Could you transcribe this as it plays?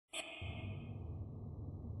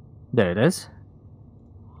There it is.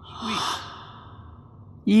 Sweet.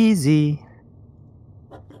 Easy.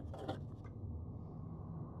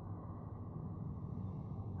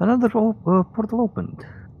 Another portal opened.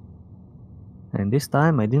 And this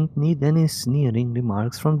time I didn't need any sneering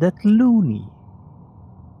remarks from that loony.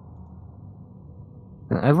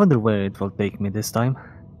 I wonder where it will take me this time.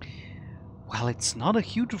 Well, it's not a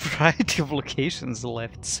huge variety of locations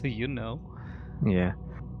left, so you know. Yeah,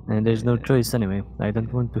 and there's no choice anyway. I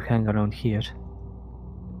don't want to hang around here.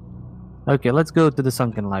 Okay, let's go to the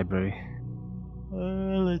sunken library.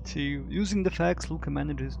 Let's see. Using the facts, Luca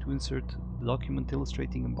manages to insert the document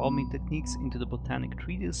illustrating embalming techniques into the botanic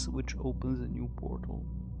treatise, which opens a new portal.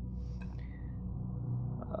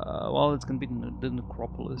 Well, it's gonna be the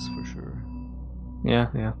necropolis for sure.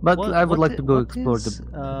 Yeah. But I would like to go explore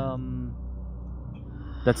the...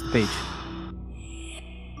 That's the page.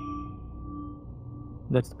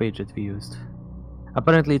 That's the page that we used.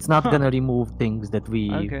 Apparently, it's not gonna remove things that we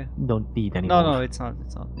don't need anymore. No, it's not.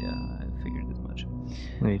 It's not. Yeah, I figured as much.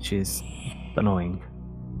 Which is annoying.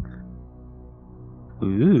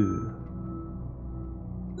 Ooh.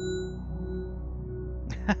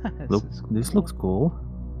 Look, this looks cool.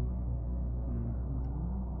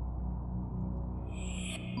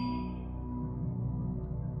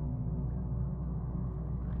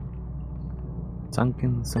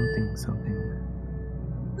 Sunken something.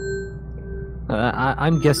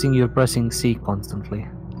 I'm guessing you're pressing C constantly.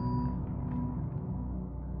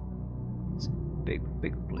 It's a big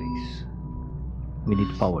place. We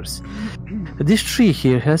need powers. This tree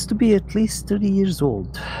here has to be at least 30 years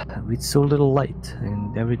old, with so little light,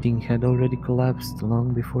 and everything had already collapsed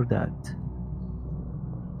long before that.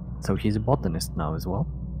 So he's a botanist now as well.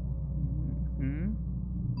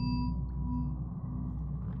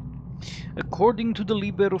 According to the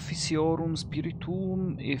Liber Officiorum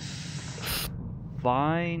Spirituum, if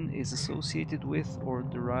vine is associated with or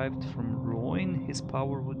derived from ruin, his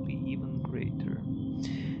power would be even greater.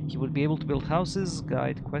 He would be able to build houses,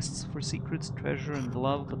 guide quests for secrets, treasure, and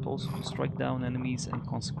love, but also to strike down enemies and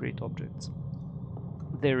consecrate objects.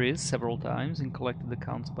 There is, several times in collected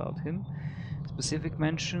accounts about him, specific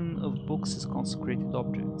mention of books as consecrated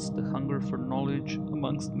objects. The hunger for knowledge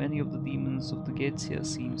amongst many of the demons of the Goetia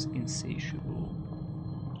seems insatiable.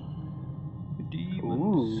 Demons.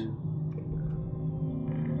 Ooh.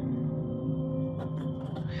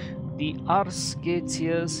 The Ars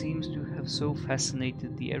Goetia seems to have so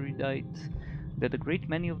fascinated the erudite that a great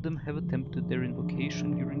many of them have attempted their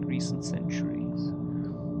invocation during recent centuries.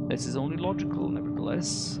 This is only logical,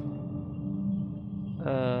 nevertheless.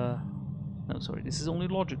 This is only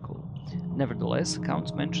logical. Nevertheless,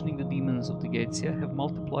 accounts mentioning the demons of the Goetia have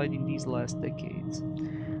multiplied in these last decades.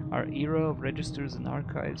 Our era of registers and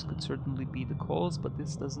archives could certainly be the cause, but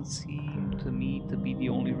this doesn't seem to me to be the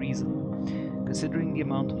only reason, considering the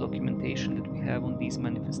amount of documentation that we have on these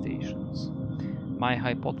manifestations. My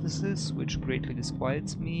hypothesis, which greatly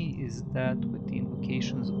disquiets me, is that with the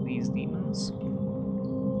invocations of these demons,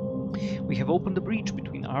 we have opened a breach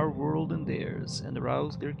between our world and theirs, and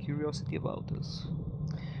aroused their curiosity about us.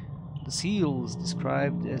 The seals,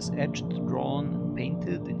 described as etched, drawn, and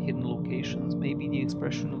painted in hidden locations, may be the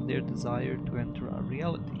expression of their desire to enter our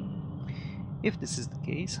reality. If this is the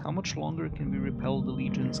case, how much longer can we repel the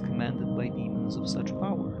legions commanded by demons of such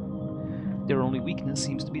power? Their only weakness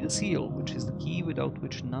seems to be the seal, which is the key without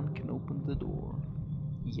which none can open the door.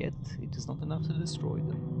 Yet, it is not enough to destroy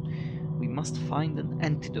them. We must find an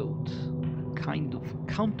antidote, a kind of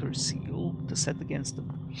counter-seal to set against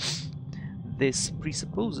them. This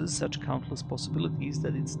presupposes such countless possibilities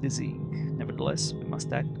that it's dizzying. Nevertheless, we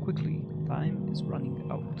must act quickly. Time is running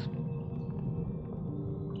out.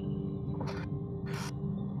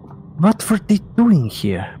 What were they doing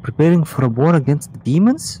here? Preparing for a war against the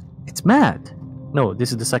demons? It's mad. No,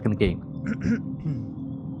 this is the second game.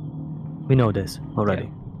 We know this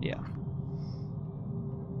already. Yeah.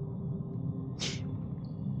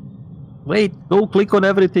 Wait, go click on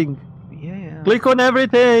everything. Yeah. Click on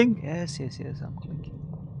everything. Yes, I'm clicking.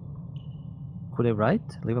 Could I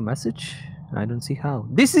write? Leave a message? I don't see how.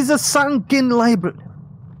 This is a sunken library.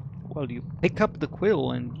 Well, you pick up the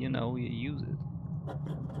quill and, you use it.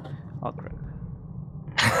 Oh, crap.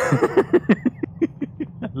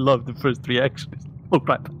 I love the first reaction. Oh,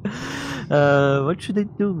 crap. What should I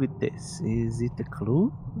do with this? Is it a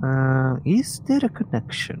clue? Is there a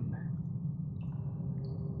connection?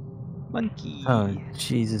 Monkey. Oh,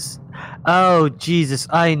 Jesus. Oh, Jesus,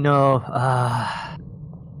 I know.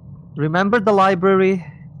 Remember the library?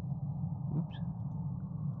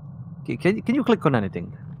 Okay, can you click on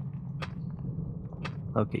anything?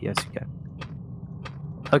 Okay, yes, you can.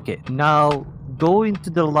 Okay, now go into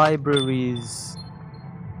the libraries.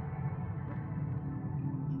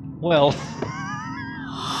 Well,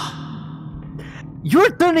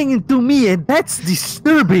 You're turning into me, and that's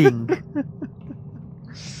disturbing.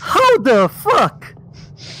 How the fuck?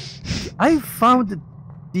 I found the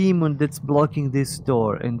demon that's blocking this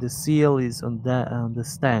door, and the seal is on the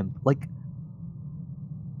stamp. Like,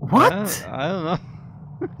 what? I don't know.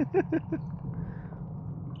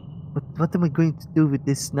 What am I going to do with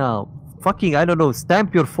this now? Fucking, I don't know.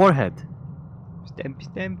 Stamp your forehead. Stampy,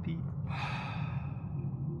 stampy.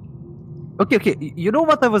 Okay. You know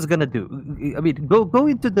what I was gonna do? I mean, go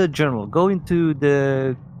into the journal. Go into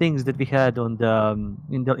the things that we had on the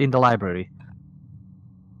in the library.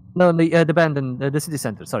 No, the abandoned the city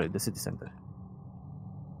center. Sorry, the city center.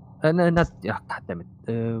 No, not. Yeah, God damn it.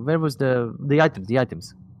 Where was the items? The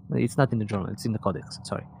items. It's not in the journal. It's in the codex.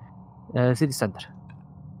 Sorry. City center.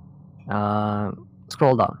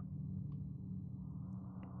 Scroll down.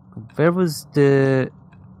 Where was the?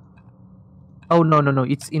 Oh no!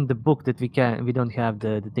 It's in the book that we don't have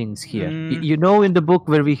the things here. You know, in the book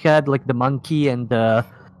where we had like the monkey and the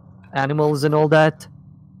animals and all that.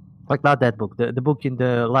 Like not that book. The book in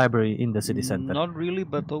the library in the city center. Not really,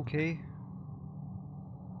 but okay.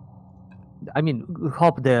 I mean,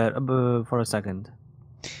 hop there for a second.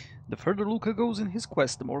 The further Luca goes in his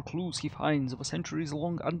quest, the more clues he finds of a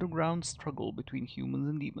centuries-long underground struggle between humans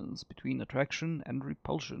and demons, between attraction and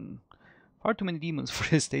repulsion. Far too many demons for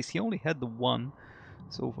his taste. He only had the one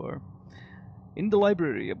so far. In the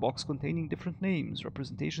library, a box containing different names,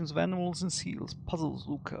 representations of animals and seals, puzzles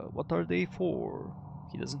Luca. What are they for?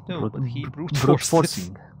 He doesn't know, but he brute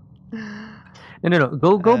forcing. No.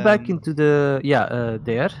 Go back into the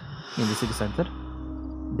there in the city center.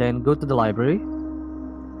 Then go to the library.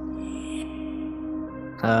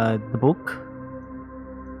 The book.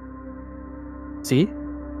 See,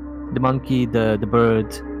 the monkey, the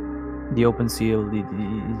bird, the open seal.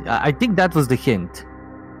 I think that was the hint,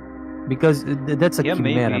 because that's a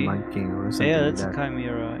chimera maybe. monkey or something. Yeah, that's like that. a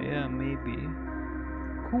chimera. Yeah, maybe.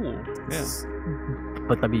 Cool. Yeah.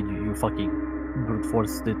 But I mean, you fucking brute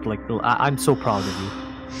forced it. Like, I'm so proud of you.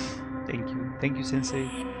 Thank you, Sensei.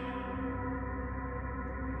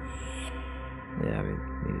 Yeah, we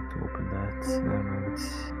needed to open that. Never mind.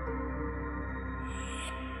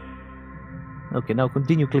 Okay, now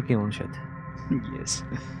continue clicking on shit. Yes.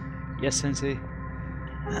 Yes, Sensei.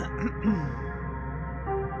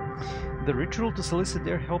 The ritual to solicit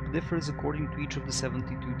their help differs according to each of the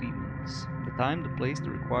 72 demons. The time, the place, the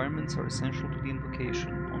requirements are essential to the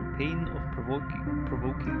invocation, on pain of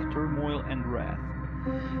provoking turmoil and wrath.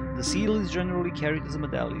 The seal is generally carried as a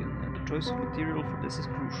medallion, and the choice of material for this is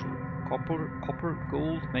crucial. Copper,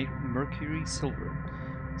 gold, mercury, silver.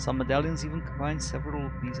 Some medallions even combine several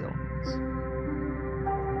of these elements.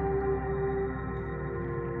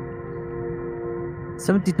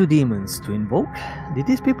 72 demons to invoke? Did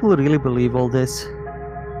these people really believe all this?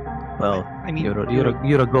 Well, I mean, you're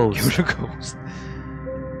a ghost. You're a ghost.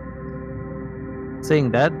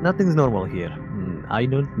 Saying that, nothing's normal here. I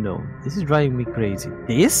don't know. This is driving me crazy.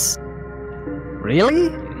 This? Really?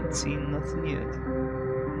 You ain't seen nothing yet.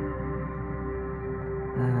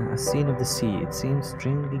 A scene of the sea. It seems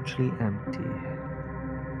strangely empty.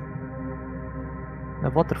 A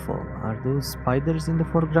waterfall. Are those spiders in the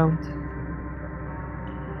foreground?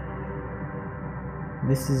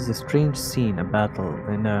 This is a strange scene, a battle,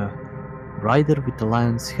 and a rider with a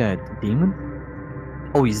lion's head. Demon?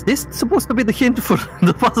 Oh, is this supposed to be the hint for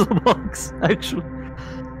the puzzle box, actually?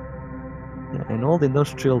 Yeah, an old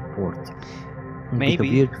industrial port. Maybe. With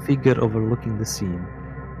a weird figure overlooking the scene.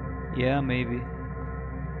 Yeah, maybe.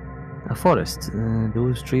 A forest.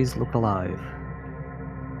 Those trees look alive.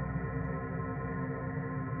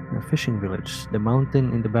 A fishing village. The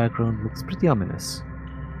mountain in the background looks pretty ominous.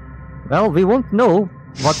 Well, we won't know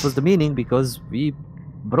what was the meaning because we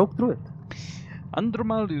broke through it.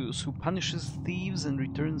 Andromalius, who punishes thieves and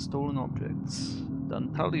returns stolen objects.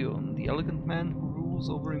 Dantalion, the elegant man who rules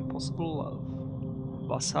over impossible love.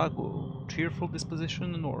 Vasago, cheerful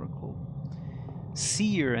disposition and oracle.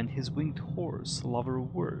 Seer and his winged horse, lover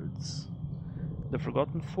of words. The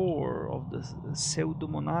forgotten four of the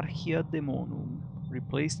Pseudomonarchia Demonum,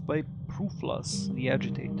 replaced by Pruflas, the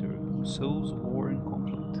agitator, who sows war and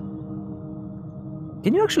conflict.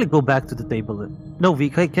 Can you actually go back to the table? No,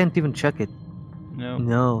 I can't even check it.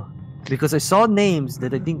 No. Because I saw names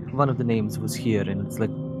that I think one of the names was here, and it's like,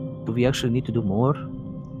 do we actually need to do more?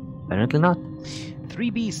 Apparently not. 3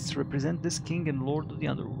 beasts represent this king and lord of the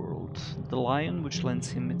underworld. The lion, which lends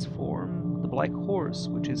him its form, the black horse,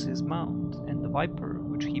 which is his mount, and the viper,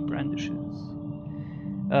 which he brandishes.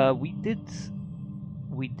 We did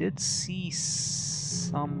we did see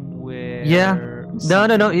somewhere. Yeah. No.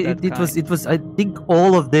 something of that It was. kind. It was. I think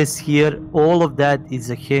all of this here, all of that is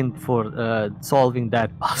a hint for solving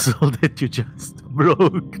that puzzle that you just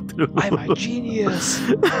broke through. I'm a genius.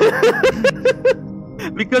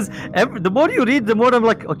 Because the more you read, the more I'm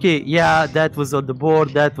like, okay, yeah, that was on the board.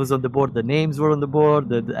 That was on the board. The names were on the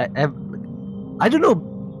board. I don't know.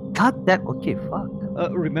 God damn. Okay, fuck.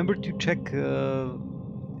 Remember to check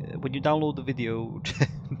when you download the video.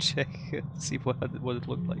 Check see what it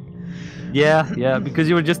looked like. Yeah, because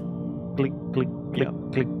you were just click, click, click, Yeah.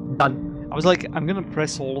 click, done. I was like, I'm gonna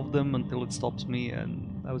press all of them until it stops me, and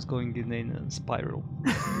I was going in a spiral.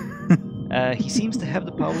 He seems to have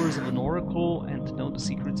the powers of an oracle and to know the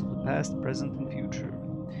secrets of the past, present, and future.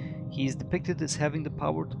 He is depicted as having the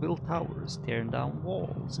power to build towers, tear down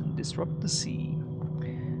walls, and disrupt the sea.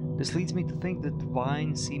 This leads me to think that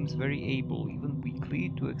Divine seems very able, even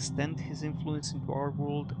weakly, to extend his influence into our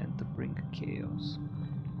world and to bring chaos.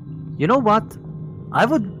 You know what? I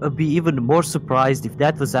would be even more surprised if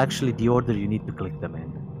that was actually the order you need to click them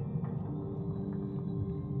in.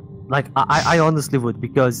 Like, I honestly would,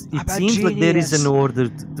 because it seems like there is an order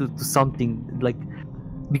to something, like,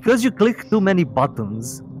 because you click too many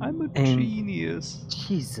buttons. I'm a genius.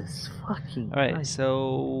 Jesus fucking Alright, Christ.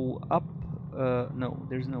 so up, no,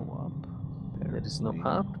 there's no up. There is no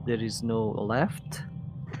up, there is no left.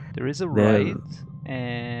 There is a right,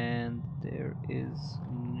 and there is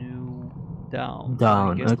no down.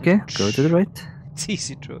 Down, okay, go to the right. It's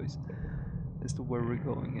easy choice as to where we're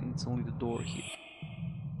going, and it's only the door here.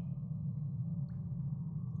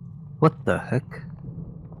 What the heck?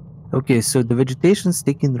 Okay, so the vegetation's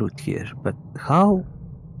taking root here, but how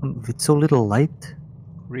with so little light?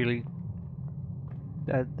 Really?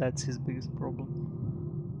 That's his biggest problem.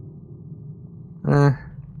 At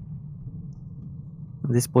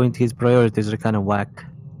this point his priorities are kind of whack.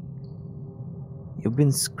 You've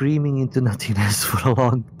been screaming into nothingness for a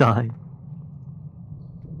long time.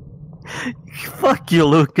 Fuck you,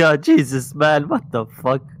 Luca. Jesus, man, what the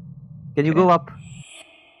fuck? Can you go up?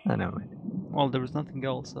 Oh, never mind. Well, there was nothing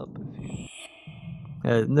else up. If you...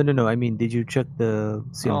 No. I mean, did you check the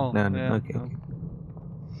ceiling? Oh, no. yeah, Okay.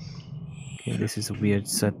 Okay, this is a weird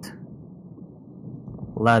set.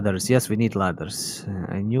 Ladders. Yes, we need ladders.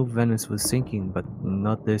 I knew Venice was sinking, but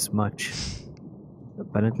not this much.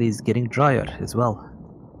 Apparently, it's getting drier as well.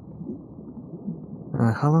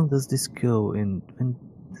 How long does this go, and when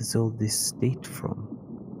does all this date from?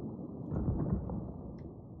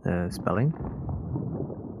 Spelling?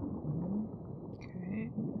 Okay.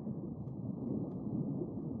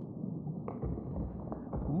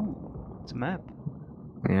 Ooh, it's a map.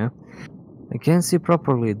 Yeah. I can't see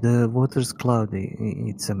properly. The water's cloudy.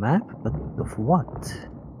 It's a map, but of what?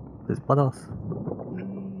 What of?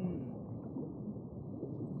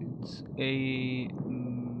 It's a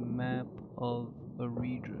map of a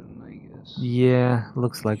region, I guess. Yeah,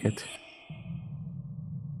 looks like it.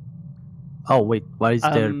 Oh wait, why is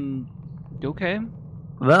there? Okay.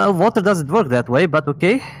 Well, water doesn't work that way, but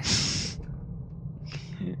okay.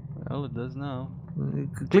 Well, it does now.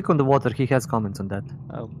 Click on the water. He has comments on that.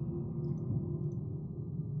 Oh.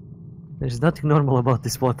 There's nothing normal about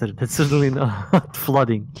this water. That's certainly not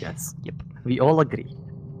flooding. Yes. Yep. We all agree.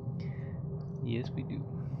 Yes, we do.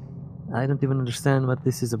 I don't even understand what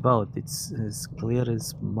this is about. It's as clear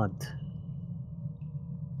as mud.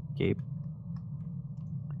 Okay.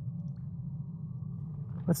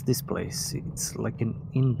 What's this place? It's like an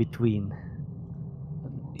in-between.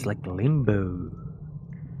 It's like limbo.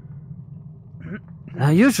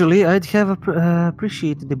 Usually I'd have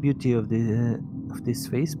appreciated the beauty of this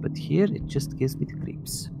face, but here it just gives me the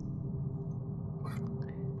creeps.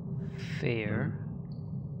 Fair.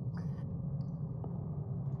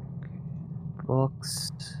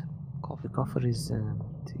 Box. The coffer is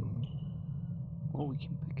empty. Well, we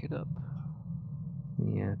can pick it up.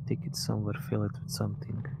 Yeah, take it somewhere, fill it with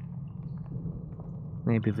something.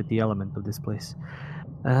 Maybe with the element of this place.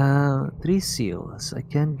 3 seals. I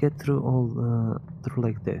can't get through all through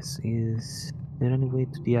like this. Is there any way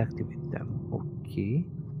to deactivate them? Okay.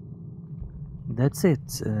 That's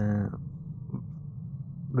it.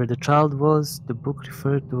 Where the child was, the book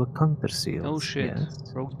referred to a counter seal. Oh shit.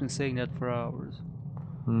 Yes. Rogue's been saying that for hours.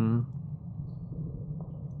 Hmm.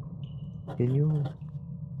 Can you?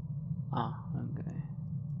 Ah, okay.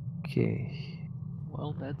 Okay.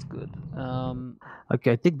 Well, that's good.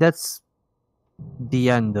 Okay, I think that's the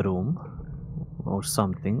end room or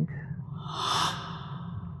something.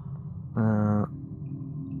 I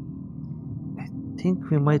think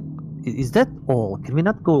we might. Is that all? Can we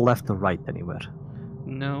not go left or right anywhere?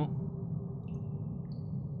 No.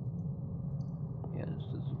 Yes.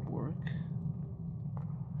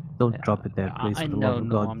 Don't drop it there, please. I For the know, love of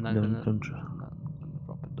no, God, I'm not don't. gonna drop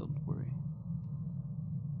it. Don't worry.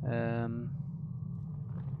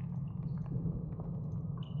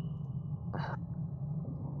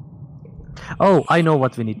 Oh, I know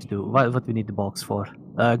what we need to do. What we need the box for.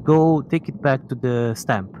 Go take it back to the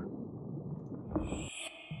stamp.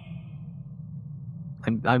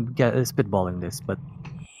 I'm spitballing this, but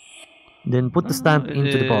then put the stamp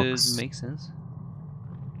into the box. It makes sense.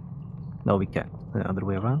 No, we can't. The other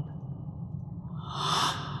way around.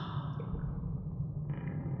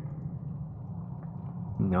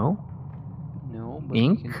 No. No, but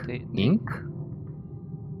Ink. we can take Ink.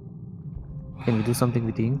 Can we do something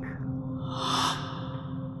with ink?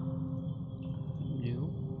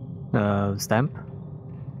 No. Stamp.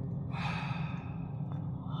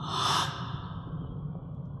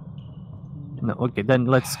 No. Okay, then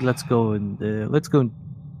let's go and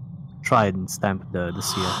try and stamp the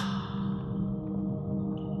seal.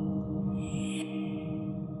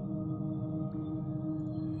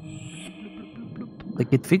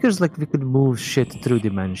 Like it figures like we could move shit through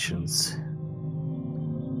dimensions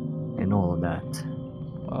and all of that.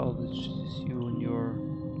 Wow, this is you and your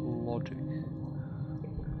logic.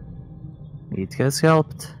 It has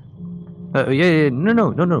helped. Yeah,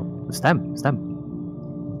 no. Stamp.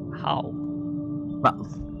 How? Well,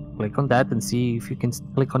 click on that and see if you can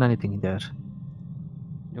click on anything there.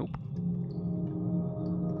 Nope.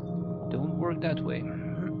 Don't work that way.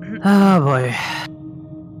 Ah, boy.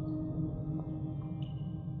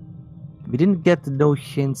 We didn't get no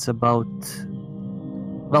hints about...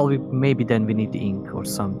 Well, maybe then we need ink or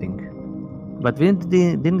something. But we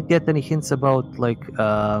didn't get any hints about, like,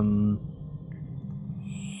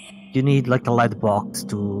 you need, like, a light box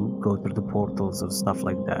to go through the portals or stuff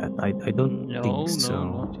like that. I don't think so.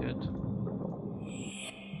 No, not yet.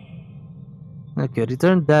 Okay,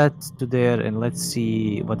 return that to there and let's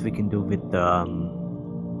see what we can do with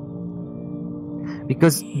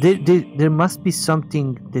because there must be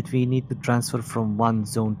something that we need to transfer from one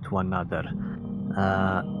zone to another.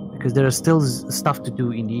 Because there are still stuff to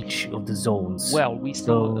do in each of the zones. Well, we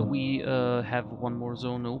still have one more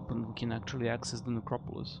zone open. We can actually access the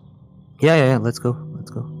necropolis. Yeah. Let's go.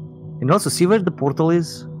 And also see where the portal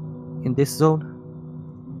is in this zone.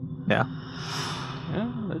 Yeah,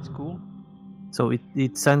 that's cool. So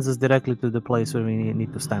it sends us directly to the place where we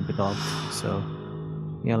need to stamp it out. So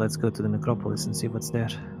yeah, let's go to the necropolis and see what's there.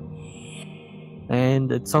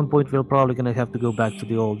 And at some point we're probably gonna have to go back to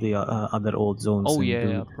the other old zones. Oh and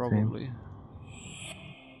yeah, probably.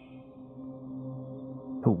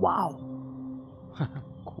 Oh, wow.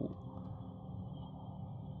 Cool.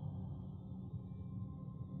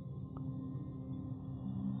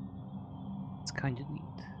 It's kind of neat.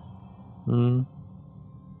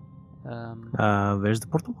 Where's the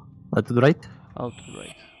portal? To the right? Oh, to the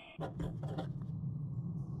right.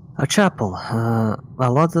 A chapel. A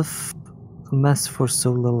lot of mess for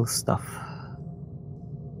so little stuff.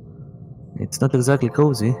 It's not exactly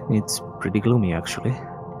cozy. It's pretty gloomy, actually.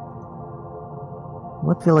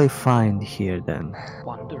 What will I find here, then?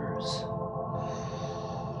 Wonders.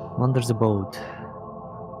 Wonders abode.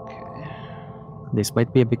 Okay. This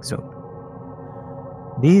might be a big zone.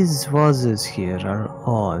 These vases here are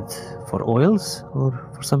odd. For oils or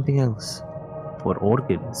for something else? For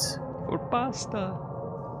organs? For pasta.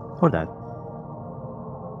 For that.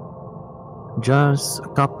 Jars, a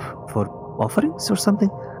cup for offerings or something?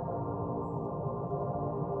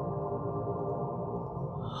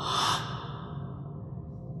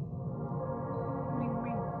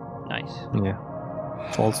 Nice. Yeah.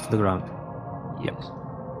 Falls to the ground. Yes.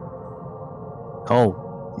 Oh,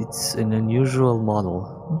 it's an unusual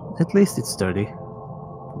model. At least it's sturdy.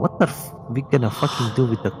 What the we gonna fucking do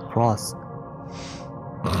with the cross?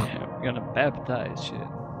 Yeah, we're gonna baptize shit.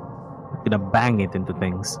 We're gonna bang it into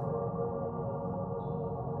things.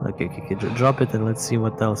 Okay, drop it and let's see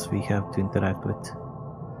what else we have to interact with.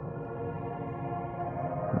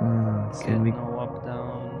 Can we? No up,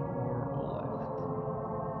 down, or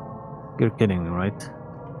left. You're kidding me, right?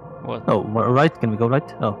 What? Oh, right? Can we go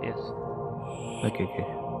right? Oh. Yes. Okay.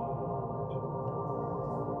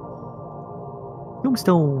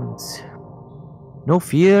 Tombstones. No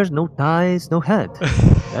fear, no ties, no head.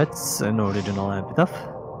 That's an original epitaph.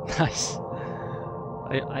 Nice.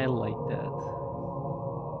 I like that.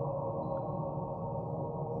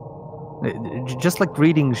 Just like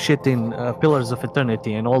reading shit in Pillars of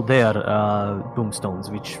Eternity and all their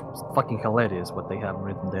tombstones, which is fucking hilarious what they have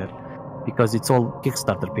written there. Because it's all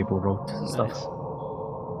Kickstarter people wrote stuff.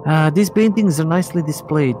 Nice. These paintings are nicely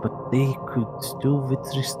displayed, but they could do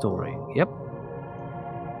with restoring. Yep.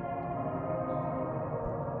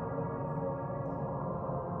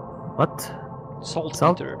 What?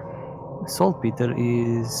 Saltpeter. Saltpeter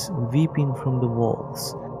is weeping from the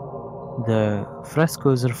walls. The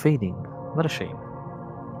frescoes are fading. What a shame.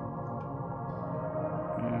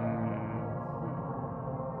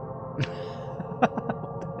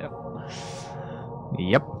 What the hell?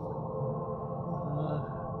 Yep.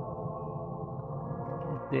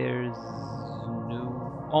 There's no...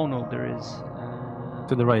 Oh no, there is.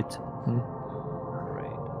 To the right.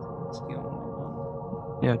 Right, that's the only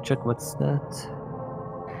one. Yeah, check what's that.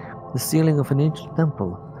 The ceiling of an ancient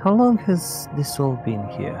temple. How long has this all been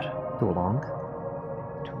here? Too long.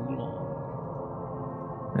 Too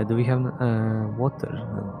long. Do we have water?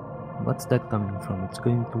 What's that coming from? It's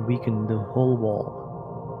going to weaken the whole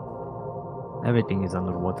wall. Everything is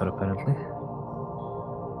underwater apparently.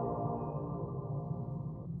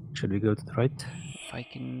 Should we go to the right? If I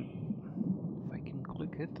can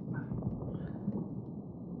click it.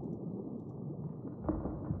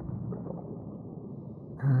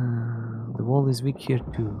 The wall is weak here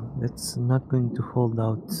too. That's not going to hold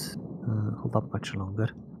up much longer.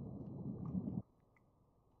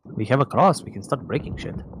 We have a cross. We can start breaking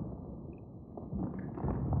shit.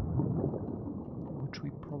 Which we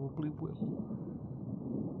probably will.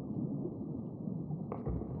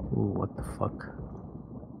 Ooh, what the fuck?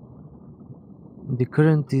 The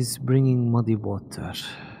current is bringing muddy water.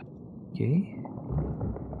 Okay.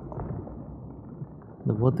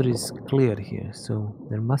 The water is clear here, so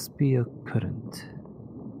there must be a current.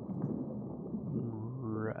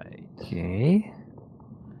 Right. Okay.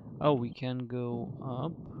 Oh, we can go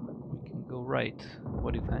up. We can go right.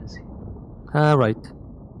 What do you fancy? Right.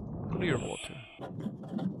 Clear water.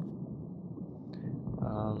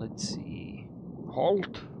 Let's see.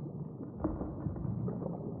 Halt.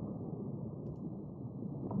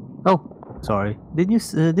 Oh, sorry.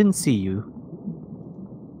 Didn't see you.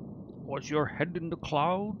 Was your head in the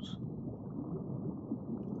clouds?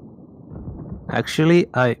 Actually,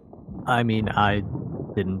 I mean, I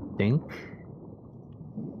didn't think.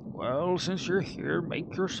 Well, since you're here,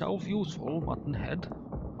 make yourself useful, Muttonhead.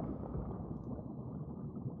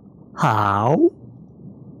 How?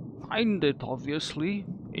 Find it, obviously.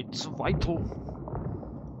 It's vital.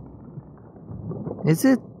 Is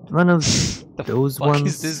it one of those fuck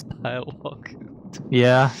ones? Is this dialogue?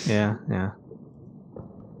 Yeah.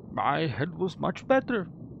 My head was much better.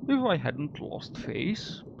 If I hadn't lost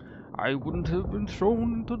face, I wouldn't have been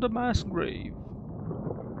thrown into the mass grave.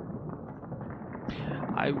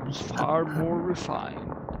 I was far more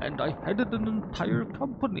refined, and I headed an entire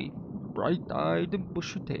company, bright-eyed and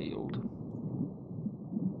bushy-tailed.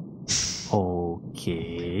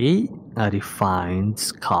 Okay, a refined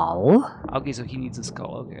skull. Okay, so he needs a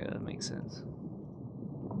skull. Okay, that makes sense.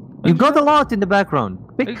 You've got a lot in the background.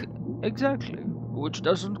 Pick. Exactly, which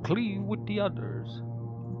doesn't cleave with the others.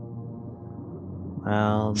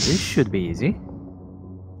 Well, this should be easy.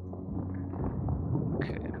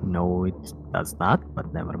 Okay. No, it does not,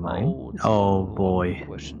 but never mind. Oh, Oh boy.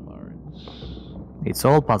 Question marks. It's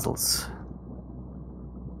all puzzles.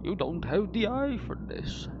 You don't have the eye for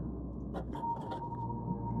this. We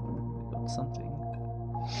got something.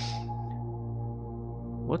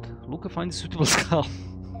 What? Luca finds a suitable skull.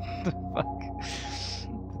 The fuck?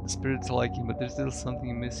 The spirits like him, but there's still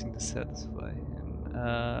something missing to satisfy him.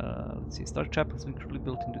 Let's see. Star Chapel has been cruelly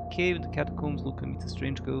built into a cave in the catacombs. Luca meets a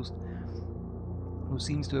strange ghost who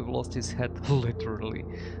seems to have lost his head, literally.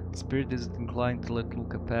 The spirit is inclined to let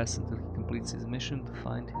Luca pass until he completes his mission to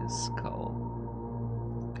find his skull.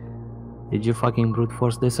 Did you fucking brute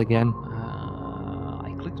force this again?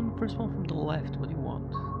 I clicked on the first one from the left. What do you want?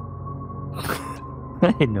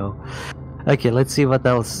 I know. Okay, let's see what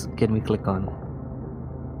else can we click on.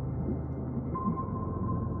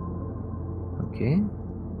 Okay.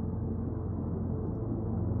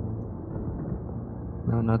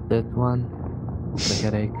 No, not that one. The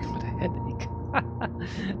headache. What a headache.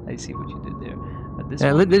 I see what you did there. This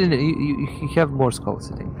Yeah, one... you have more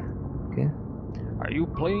skulls, I think. Okay. Are you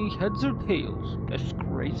playing heads or tails?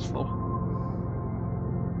 Disgraceful.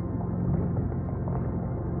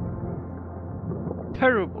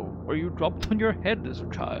 Terrible. Were you dropped on your head as a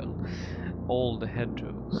child? All the head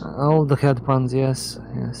jokes. All the head puns, yes.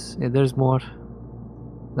 Yeah, there's more.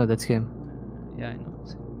 No, that's him. Yeah, I know.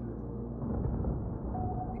 It's him.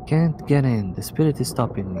 I can't get in. The spirit is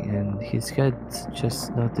stopping me, and his head's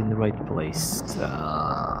just not in the right place.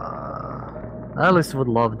 Alice would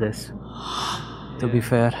love this. To be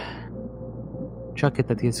fair. Chuck it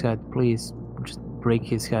at his head, please. Just break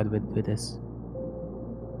his head with this.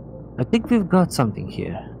 I think we've got something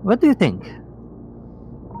here. What do you think?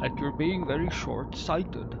 That you're being very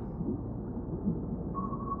short-sighted.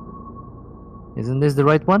 Isn't this the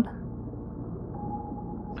right one?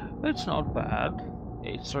 It's not bad.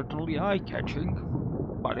 It's certainly eye-catching,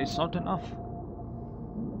 but it's not enough.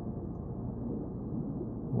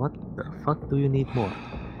 What the fuck do you need more?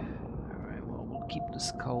 Alright, well, we'll keep the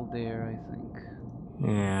skull there, I think.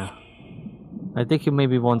 Yeah. I think he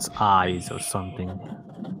maybe wants eyes or something.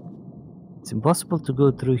 It's impossible to go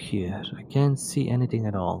through here. I can't see anything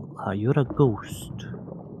at all. You're a ghost.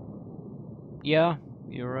 Yeah,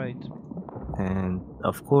 you're right. And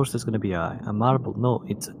of course there's gonna be a marble. No,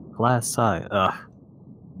 it's a glass eye. Ugh.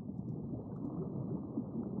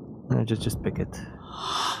 Just pick it.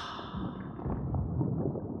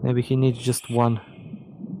 Maybe he needs just one.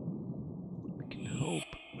 We can hope.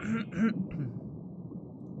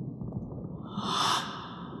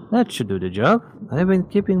 That should do the job. I've been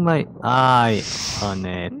keeping my eye on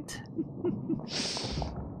it.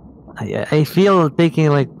 I feel taking,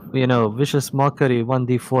 like, you know, vicious mockery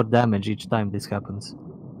 1d4 damage each time this happens.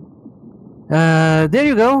 There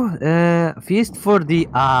you go. Feast for the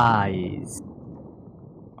eyes.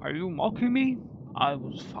 Are you mocking me? I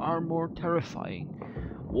was far more terrifying.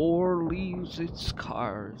 War leaves its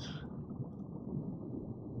scars.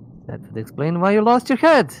 That would explain why you lost your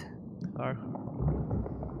head.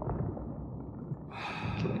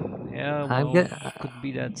 Yeah, well, it could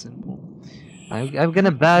be that simple. I'm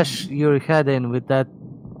gonna bash your head in with that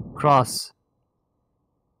cross.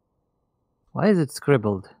 Why is it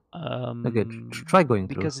scribbled? Okay, try going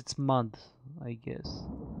through. Because it's mud, I guess.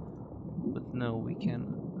 But no, we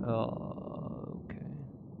can. Okay.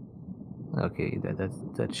 Okay,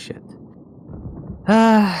 that's shit.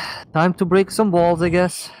 Time to break some walls, I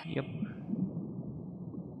guess. Yep.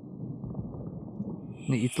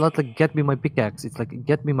 It's not like get me my pickaxe. It's like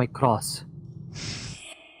get me my cross.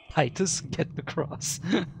 Titus, get the cross.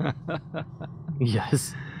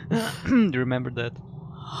 Yes. Do you remember that?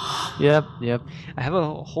 Yep. I have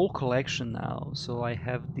a whole collection now. So I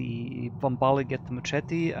have the Vambale get the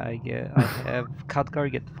machete. I have Khadgar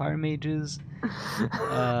get the fire mages.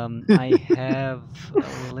 I have.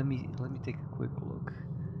 Let me take a quick look.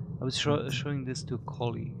 I was showing this to a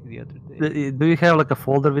colleague the other day. Do you have like a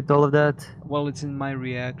folder with all of that? Well, it's in my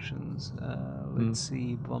reactions. Let's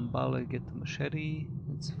see. Vambale get the machete.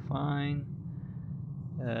 It's fine.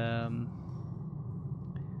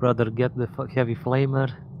 Brother, get the heavy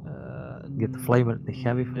flamer. Get the flamer, the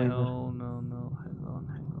heavy flamer. No. Hang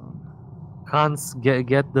on. Hans,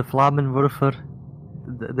 get the Flammenwerfer.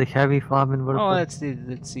 The heavy Flammenwerfer. Oh, that's the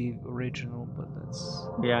original, but that's...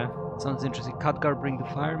 Yeah. Sounds interesting. Khadgar, bring the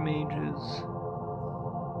fire mages.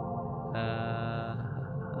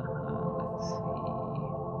 Let's see.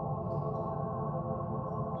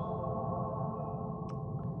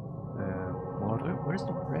 Where's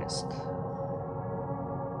the rest?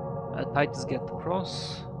 Titus, get the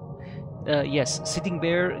cross. Yes, Sitting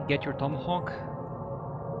Bear, get your tomahawk.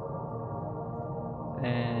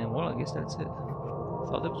 And, well, I guess that's it.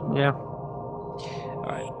 Thought there was more. Yeah.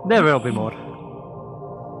 Alright. There will be more.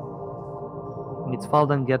 It's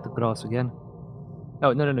Falden, get the cross again.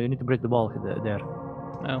 Oh, no, you need to break the wall there.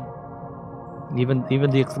 No. Even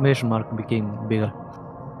the exclamation mark became bigger.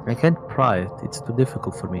 I can't pry it, it's too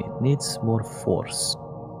difficult for me. It needs more force.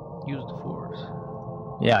 Use the force.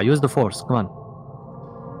 Yeah, use the force, come on.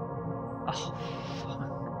 Oh, fuck.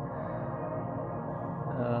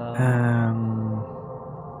 I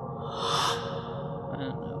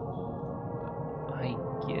don't know. I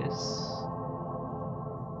guess.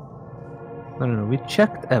 No, we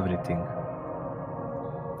checked everything.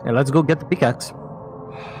 Yeah, let's go get the pickaxe.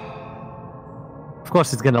 Of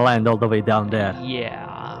course it's gonna land all the way down there. Yeah.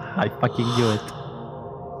 I fucking knew it.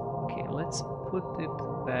 Okay, let's put it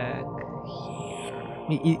back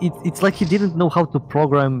here. It's like he didn't know how to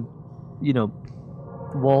program, you know,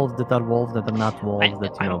 walls that are not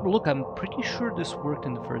walls. Look, I'm pretty sure this worked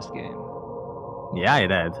in the first game. Yeah, it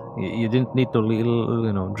did. You didn't need to,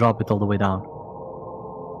 drop it all the way down.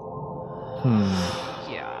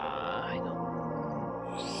 Yeah, I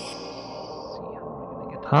don't see how we're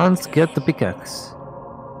gonna get. Hans, get the pickaxe.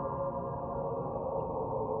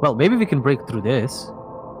 Well, maybe we can break through this.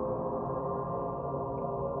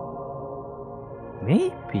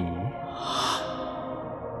 Maybe.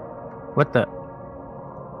 What the?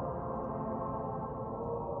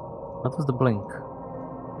 What was the blink?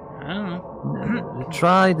 I don't know.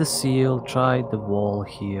 Try the seal, try the wall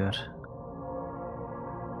here.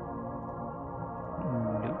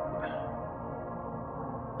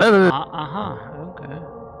 Nope. Okay.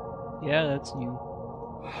 Yeah, that's new.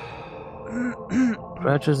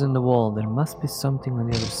 Scratches in the wall. There must be something on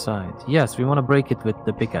the other side. Yes, we want to break it with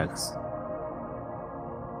the pickaxe.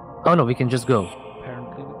 Oh no, we can just go.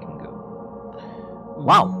 Apparently we can go.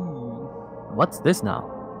 Wow. Ooh. What's this now?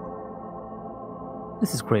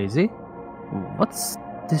 This is crazy. What's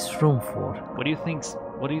this room for? What do you think?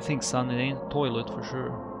 What do you think, son? It ain't a toilet for sure.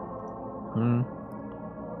 Hmm.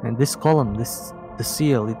 And this column, the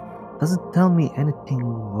seal, it doesn't tell me anything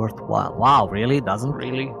worthwhile. Wow, really? It doesn't?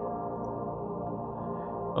 Really?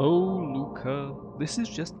 Oh, Luca, this is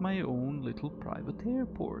just my own little private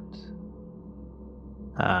airport.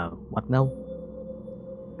 What now?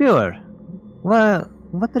 Pure. Well,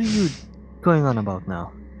 what are you going on about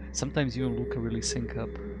now? Sometimes you and Luca really sync up.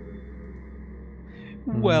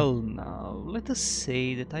 Well now, let us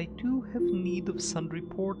say that I do have need of sundry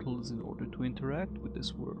portals in order to interact with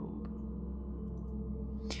this world.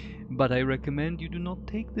 But I recommend you do not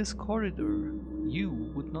take this corridor. You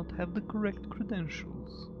would not have the correct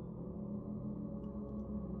credentials.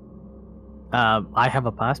 I have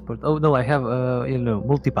a passport. Oh no, I have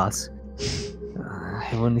multipass.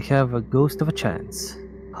 I only have a ghost of a chance.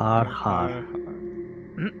 Har har.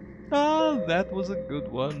 Ah, that was a good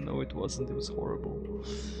one. No, it wasn't. It was horrible.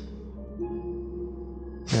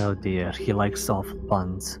 Oh dear, he likes awful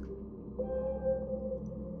puns.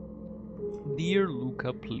 Dear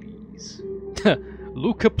Luca, please.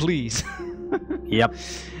 Luca, please. Yep.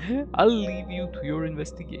 I'll leave you to your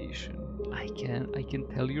investigation. I can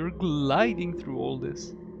tell you're gliding through all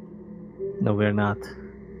this. No, we're not.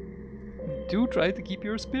 Do try to keep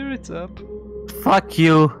your spirits up. Fuck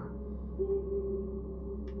you.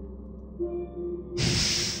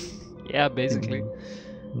 Yeah, basically.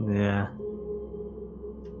 Yeah.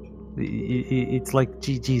 It's like,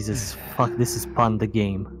 Jesus, fuck, this is pun the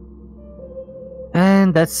game.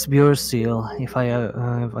 And that's pure seal, if I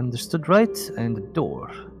have understood right, and the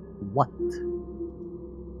door. What?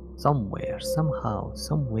 Somewhere, somehow,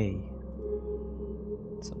 some way.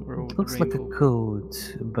 Somewhere over It the looks like a rainbow. code,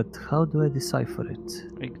 but how do I decipher it?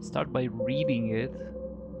 I can start by reading it.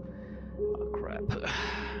 Oh crap.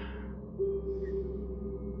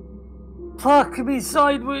 Fuck me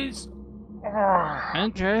sideways!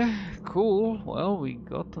 Okay, cool. Well, we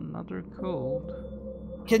got another code.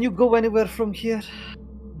 Can you go anywhere from here?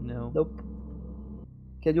 No. Nope.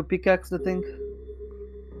 Can you pickaxe the thing?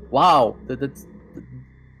 Wow, that's a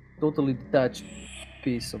totally detached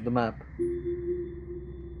piece of the map.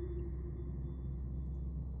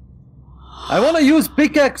 I want to use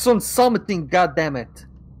pickaxe on something, goddammit.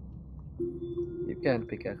 You can't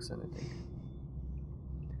pickaxe anything.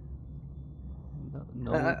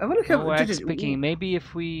 No, I want to have no axe picking. Maybe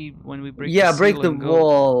if when we break the seal break the and go,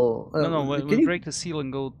 wall. no, when we can you... break the seal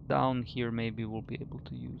and go down here, maybe we'll be able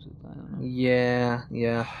to use it. I don't know. Yeah.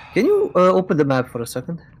 Can you open the map for a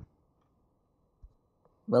second?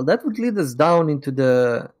 Well, that would lead us down into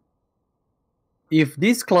the... If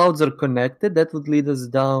these clouds are connected, that would lead us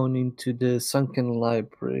down into the sunken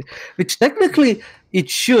library. Which technically it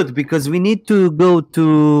should, because we need to go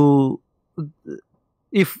to...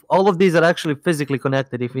 If all of these are actually physically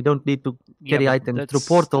connected, if we don't need to carry items through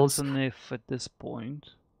portals... That's an if at this point.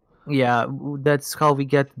 Yeah, that's how we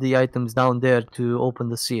get the items down there to open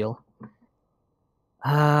the seal.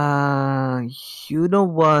 You know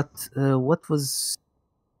what? What was...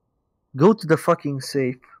 Go to the fucking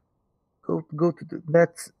safe. Go to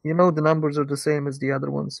that. You know the numbers are the same as the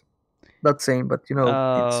other ones. Not same, but you know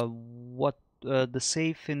it's What the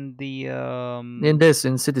safe in the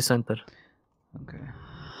in city center. Okay.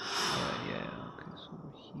 Yeah. Okay. So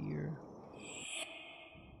here.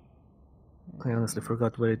 I honestly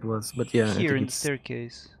forgot where it was, but yeah, I Here think in it's... the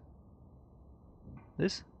staircase.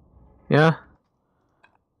 This? Yeah.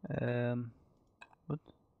 What?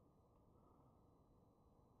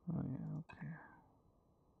 Oh yeah.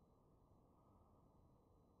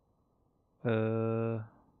 Okay.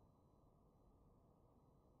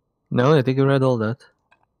 No, I think you read all that.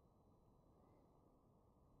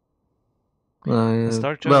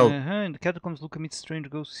 Start well, in the catacombs, Luca meets a strange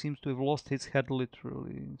ghost who seems to have lost his head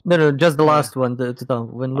literally. no, just the Oh, last one.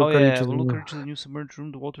 When Luca reaches... when Luca reaches a new submerged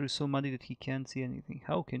room, the water is so muddy that he can't see anything.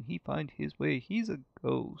 How can he find his way? He's a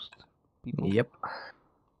ghost. People. Yep.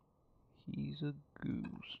 He's a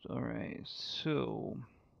ghost. Alright, so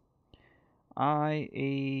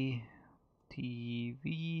IATV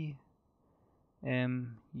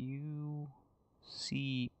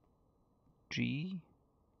MUCGQ.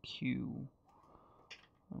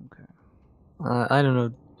 Okay. I don't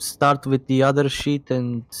know. Start with the other sheet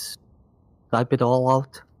and type it all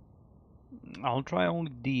out. I'll try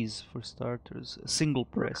only these for starters. Single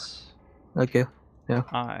press. Okay. Yeah.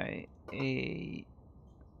 IATVMUCGQ.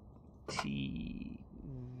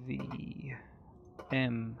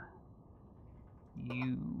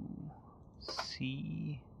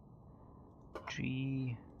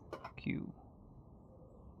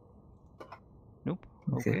 Nope.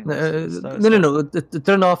 Okay. No.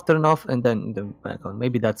 Turn off, and then back on.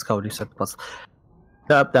 Maybe that's how reset the puzzle.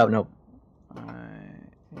 No.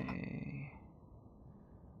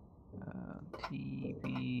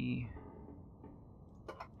 TV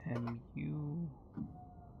MU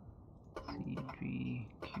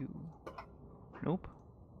CGQ. Nope.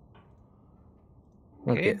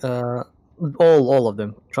 Okay. All of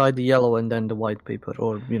them. Try the yellow and then the white paper,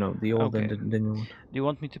 or the old and the new one. Do you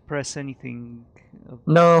want me to press anything?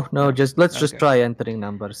 No. Let's just try entering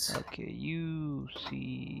numbers. Okay. U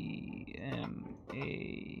C M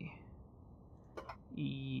A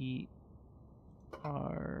E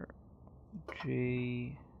R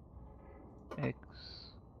J X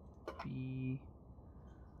B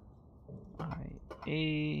I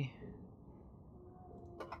A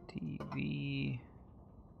T V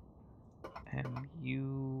M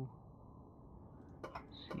U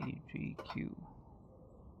C G Q.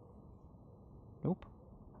 Nope.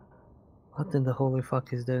 What in the holy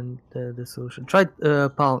fuck is then the solution? Try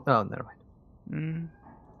pound. Oh, never mind.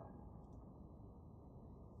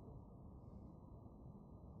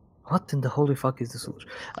 What in the holy fuck is the solution?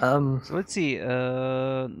 So let's see.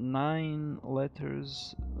 9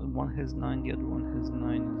 letters. One has 9. The other one has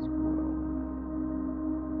 9 as well.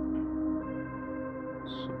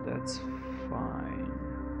 So that's fine.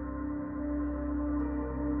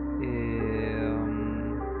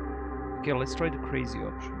 Okay, let's try the crazy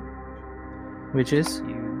option. Which is?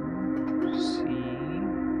 U C.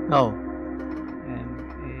 Oh.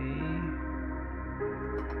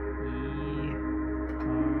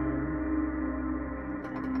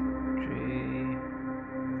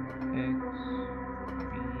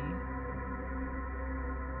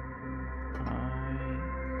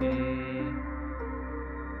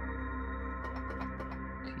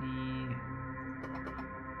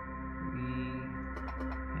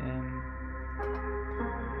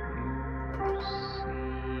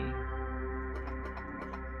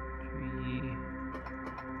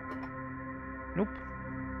 Nope.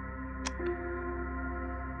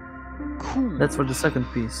 Cool. That's for the second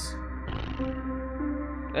piece.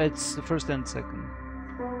 It's the first and second.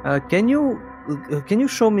 Can you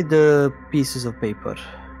show me the pieces of paper,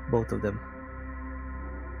 both of them?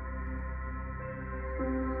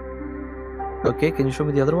 Okay, can you show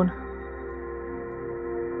me the other one?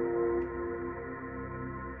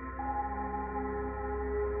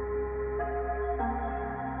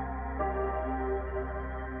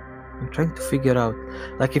 I'm trying to figure out,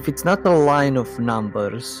 like, if it's not a line of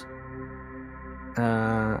numbers,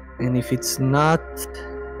 and if it's not,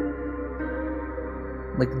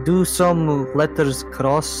 like, do some letters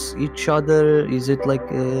cross each other? Is it like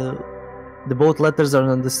the both letters are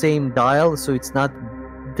on the same dial, so it's not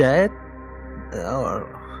that? Or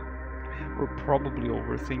we're probably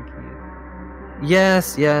overthinking it.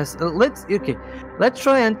 Yes. Let's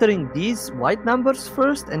try entering these white numbers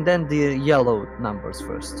first, and then the yellow numbers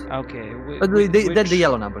first. Okay. Then the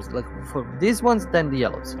yellow numbers, like for these ones, then the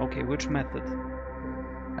yellows. Okay. Which method?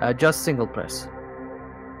 Just single press.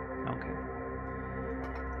 Okay.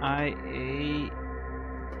 IATV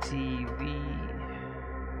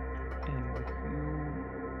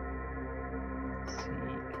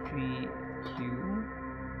MQ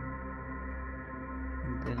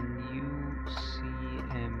then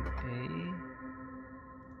UCMA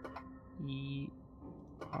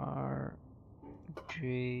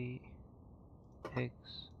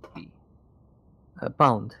ERJXB.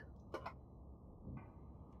 Pound.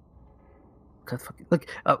 God, like,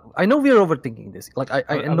 I know we are overthinking this. Like, I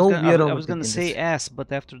know we are overthinking this. I was gonna say S,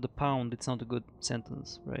 but after the pound, it's not a good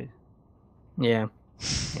sentence, right? Yeah.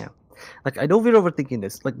 Like, I know we're overthinking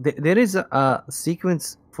this. Like, there is a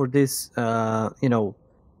sequence for this. How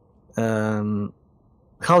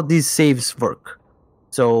these saves work.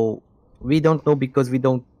 So we don't know because we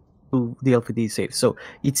don't do the LPD saves. So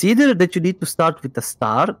it's either that you need to start with a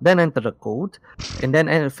star, then enter a code, and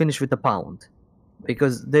then finish with a pound,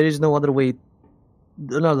 because there is no other way.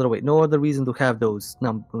 No other reason to have those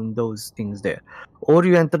things there. Or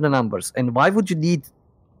you enter the numbers. And why would you need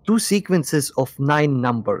 2 sequences of 9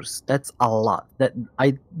 numbers? That's a lot.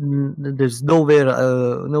 There's nowhere,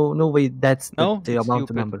 no way that's the amount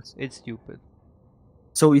of numbers. It's stupid.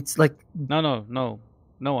 So it's like no.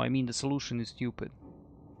 I mean, the solution is stupid.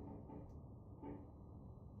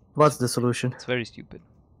 What's the solution? It's very stupid.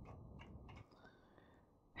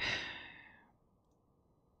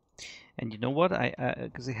 And you know what?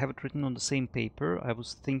 Because I have it written on the same paper, I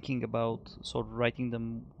was thinking about sort of writing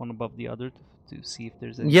them one above the other to see if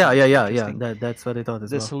there's anything interesting. That's what I thought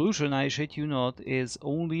as well. The solution, I shit you not, is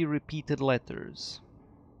only repeated letters.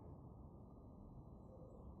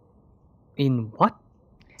 In what?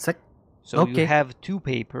 So you Okay. have 2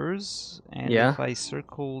 papers, and Yeah. if I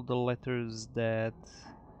circle the letters that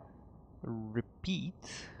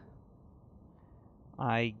repeat,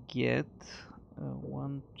 I get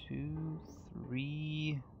 1, 2,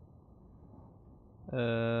 3,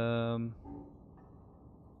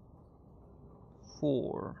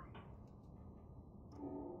 4.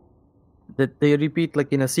 That they repeat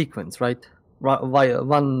like in a sequence, right?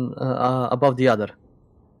 One above the other.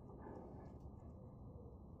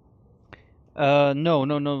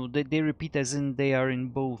 No. They repeat as in they are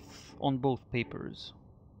on both papers.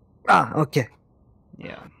 Ah, okay.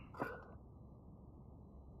 Yeah.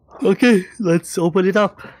 Okay, let's open it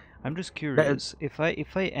up. I'm just curious, if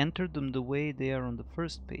I enter them the way they are on the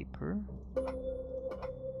first paper,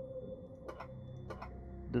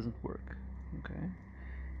 doesn't work. Okay.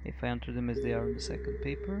 If I enter them as they are on the second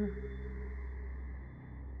paper,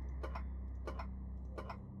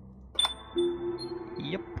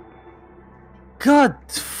 yep. God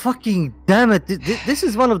fucking damn it! This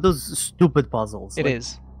is one of those stupid puzzles. It like,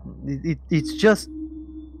 is. It's just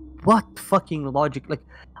what fucking logic. Like,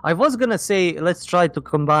 I was gonna say let's try to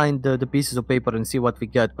combine the pieces of paper and see what we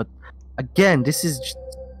get, but again, this is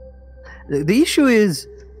the issue is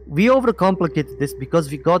we overcomplicated this because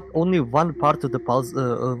we got only one part of the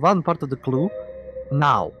puzzle, one part of the clue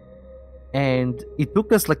now, and it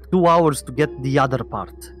took us like 2 hours to get the other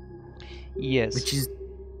part, Yes. which is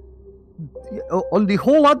on the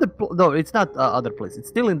whole other. No, it's not other place. It's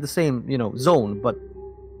still in the same zone, but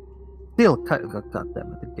still, god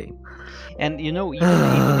damn it, the game. And even if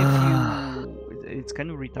you, it's kind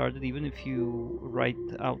of retarded. Even if you write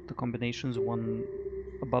out the combinations one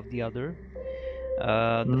above the other,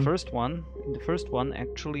 in the first one,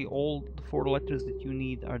 actually all the 4 letters that you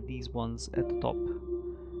need are these ones at the top.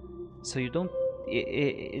 So you don't.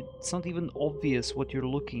 It's not even obvious what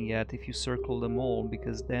you're looking at if you circle them all,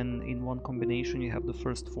 because then in one combination you have the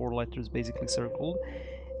first 4 letters basically circled,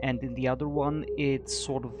 and in the other one it's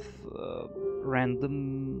sort of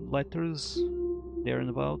random letters there and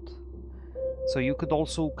about. So you could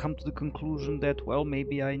also come to the conclusion that, well,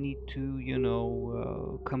 maybe I need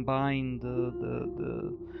to combine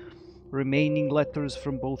the remaining letters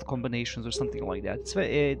from both combinations or something like that.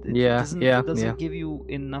 It doesn't give you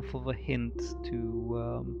enough of a hint to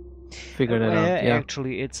figure that out. Yeah.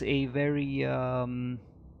 actually it's a very I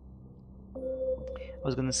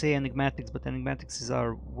was gonna say enigmatics, but enigmatics is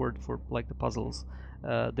our word for like the puzzles,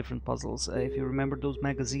 different puzzles. If you remember those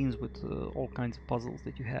magazines with all kinds of puzzles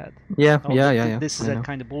that you had. Yeah. This is that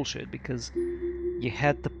kind of bullshit, because you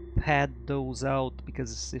had to pad those out,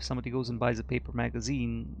 because if somebody goes and buys a paper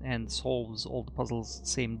magazine and solves all the puzzles the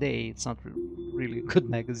same day, it's not really a good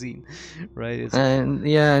magazine, right?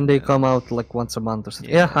 And they come out like once a month or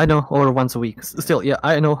something. Yeah. Yeah, I know, or once a week. Still, yeah,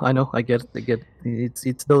 I know, I get it.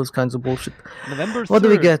 It's those kinds of bullshit. November 3rd, what do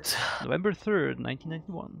we get? November 3rd,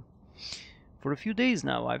 1991. For a few days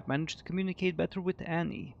now, I've managed to communicate better with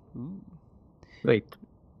Annie. Ooh. Wait.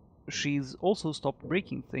 She's also stopped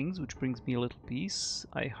breaking things, which brings me a little peace.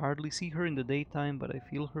 I hardly see her in the daytime, but I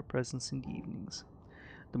feel her presence in the evenings.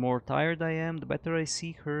 The more tired I am, the better I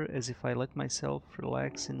see her, as if I let myself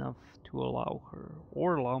relax enough to allow her,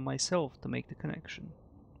 or allow myself to make the connection.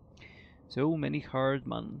 So many hard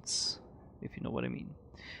months, if you know what I mean.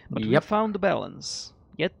 But we found the balance.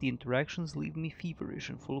 Yet the interactions leave me feverish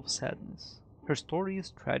and full of sadness. Her story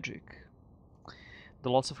is tragic. The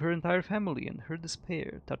loss of her entire family and her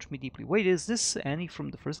despair touch me deeply. Wait, is this Annie from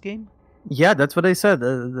the first game? Yeah, that's what I said.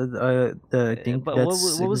 I think but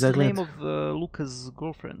that's what was exactly the name of Luca's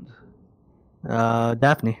girlfriend?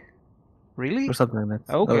 Daphne. Really? Or something like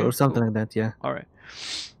that. Okay, or something like that, yeah. Alright.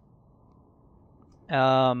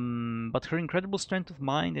 But her incredible strength of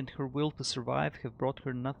mind and her will to survive have brought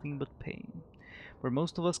her nothing but pain. Where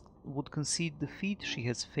most of us would concede defeat, she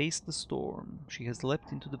has faced the storm. She has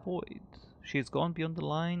leapt into the void. She has gone beyond the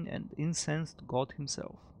line and incensed God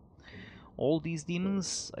himself. All these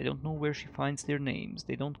demons, I don't know where she finds their names.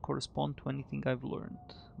 They don't correspond to anything I've learned.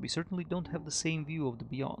 We certainly don't have the same view of the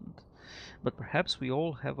beyond. But perhaps we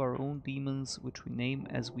all have our own demons, which we name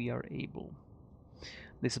as we are able.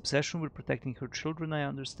 This obsession with protecting her children I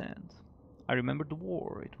understand. I remember the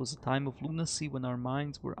war. It was a time of lunacy when our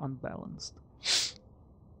minds were unbalanced.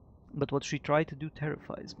 But what she tried to do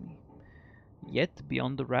terrifies me. Yet,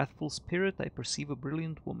 beyond the wrathful spirit, I perceive a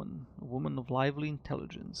brilliant woman, a woman of lively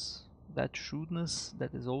intelligence, that shrewdness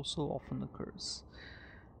that is also often a curse.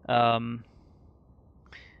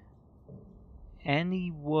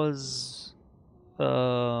 Annie was...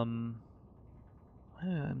 I'm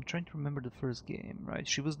trying to remember the first game, right?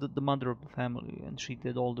 She was the mother of the family, and she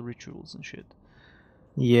did all the rituals and shit.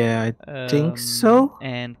 Yeah, I think so.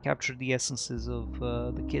 And capture the essences of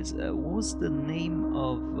the kids. What was the name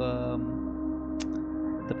of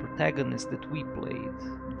the protagonist that we played?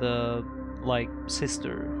 The like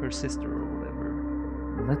sister, her sister or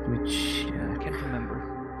whatever. Let me I check. can't remember.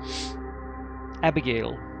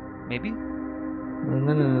 Abigail, maybe?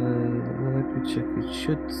 No, let me check. It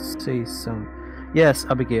should say some. Yes,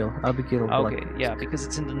 Abigail. Abigail Black. Okay, yeah, because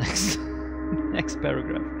it's in the next next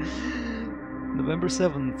paragraph. November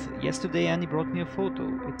 7th. Yesterday Annie brought me a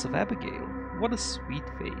photo. It's of Abigail. What a sweet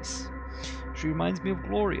face. She reminds me of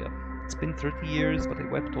Gloria. It's been 30 years, but I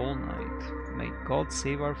wept all night. May God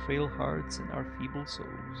save our frail hearts and our feeble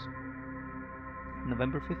souls.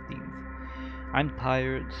 November 15th. I'm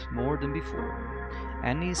tired, more than before.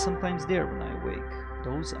 Annie is sometimes there when I wake.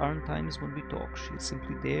 Those aren't times when we talk. She is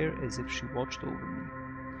simply there as if she watched over me.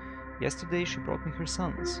 Yesterday she brought me her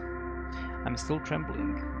sons. I'm still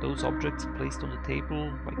trembling. Those objects placed on the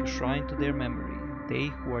table like a shrine to their memory. They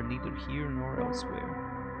who are neither here nor elsewhere.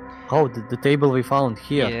 Oh, the table we found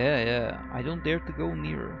here. Yeah. I don't dare to go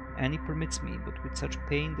nearer. Annie permits me, but with such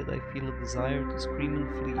pain that I feel a desire to scream and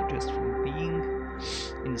flee just from being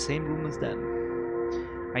in the same room as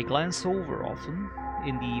them. I glance over often.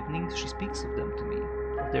 In the evenings she speaks of them to me,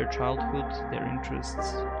 of their childhood, their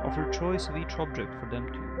interests, of her choice of each object for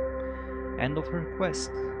them too, and of her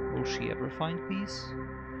quest. Will she ever find peace?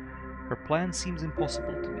 Her plan seems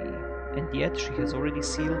impossible to me, and yet she has already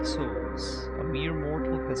sealed souls. A mere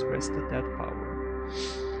mortal has wrested that power.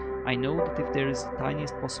 I know that if there is the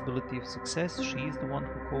tiniest possibility of success, she is the one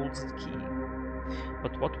who holds the key.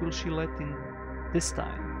 But what will she let in this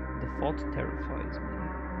time? The thought terrifies me.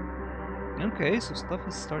 Okay, so stuff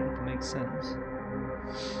is starting to make sense.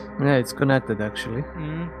 Yeah, it's connected actually.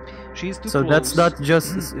 She is too So close. that's not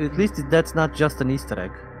just, at least that's not just an Easter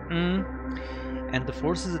egg. And the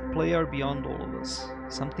forces at play are beyond all of us.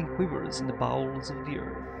 Something quivers in the bowels of the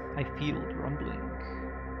earth. I feel it rumbling.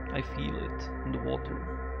 I feel it in the water.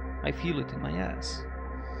 I feel it in my ass.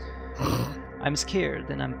 I'm scared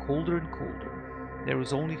and I'm colder and colder. There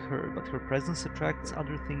is only her, but her presence attracts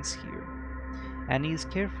other things here. Annie is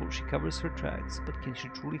careful, she covers her tracks, but can she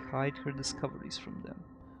truly hide her discoveries from them?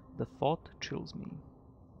 The thought chills me.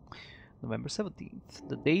 November 17th.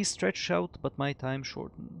 The days stretch out, but my time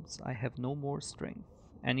shortens. I have no more strength.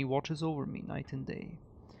 Annie watches over me night and day.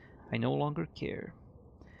 I no longer care.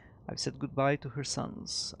 I've said goodbye to her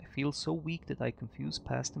sons. I feel so weak that I confuse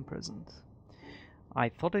past and present. I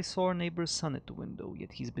thought I saw our neighbor's son at the window,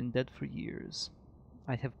 yet he's been dead for years.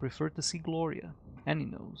 I'd have preferred to see Gloria. Annie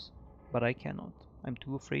knows. But I cannot. I'm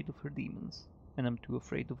too afraid of her demons. And I'm too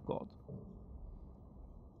afraid of God.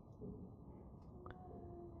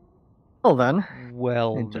 Well then.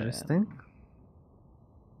 Well Interesting.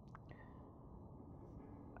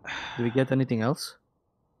 then. Do we get anything else?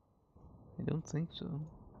 I don't think so.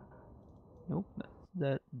 Nope.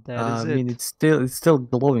 That is I it. mean, it's still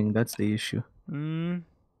glowing. That's the issue. No.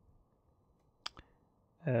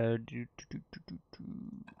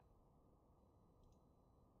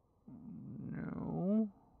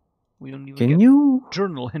 We don't even Can get you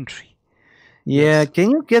journal entry. Yeah, Yes.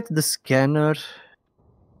 can you get the scanner?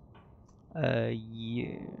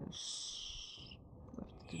 Yes.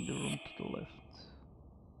 Left it in the room to the left.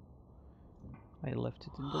 I left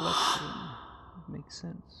it in the left room. It makes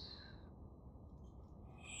sense.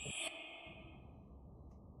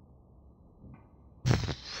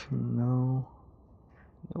 No.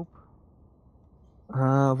 Nope.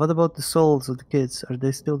 What about the souls of the kids? Are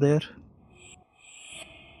they still there?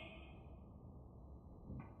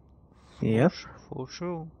 Yep. For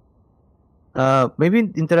sure. Maybe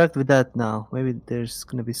interact with that now. Maybe there's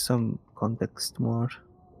gonna be some context more.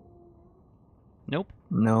 Nope.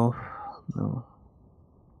 No.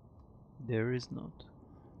 There is not.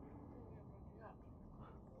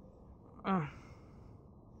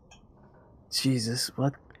 Jesus,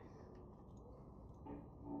 what?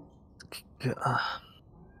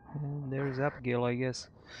 And there's Abigail, I guess.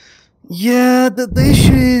 Yeah, the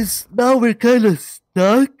issue is now we're kind of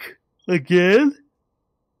stuck again.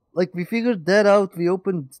 Like we figured that out, we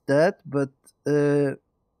opened that, but can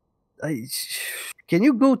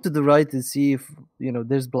you go to the right and see if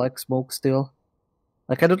there's black smoke still?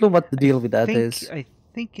 Like I don't know what the deal with that is. I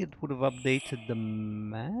think it would have updated the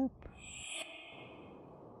map.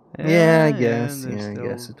 Yeah, I guess. there's Yeah, I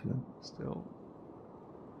guess it will. Still.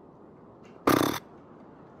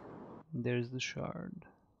 There's the shard.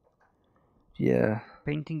 Yeah.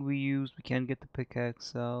 Painting we used, we can't get the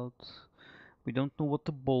pickaxe out. We don't know what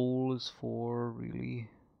the bowl is for, really.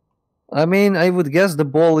 I mean, I would guess the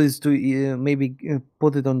ball is to maybe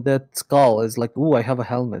put it on that skull as like, oh, I have a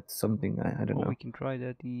helmet, something. I don't Oh, we know. can try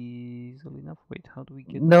that easily enough. Wait, how do we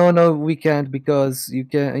get? No, no, we can't because you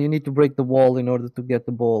need to break the wall in order to get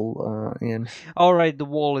the ball in. All right, the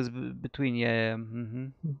wall is between. Yeah. Mm-hmm.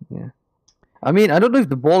 Yeah. I mean, I don't know if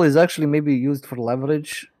the ball is actually maybe used for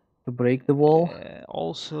leverage to break the wall.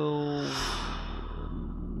 Also,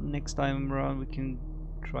 next time around we can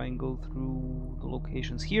try and go through the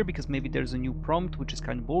locations here because maybe there's a new prompt which is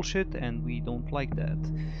kind of bullshit and we don't like that.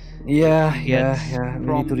 If Yeah, you get yeah, yeah.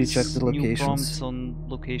 We need to recheck the new locations. prompts on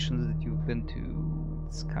locations that you've been to,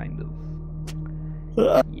 it's kind of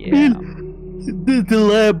I yeah. mean, the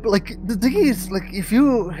lamp, like the thing is, like if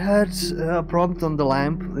you had a prompt on the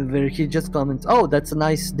lamp where he just comments, "Oh, that's a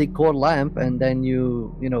nice decor lamp," and then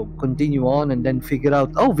you know continue on and then figure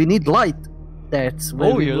out, "Oh, we need light." That's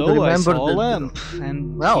where Oh, we you would know, I remember saw a the lamp,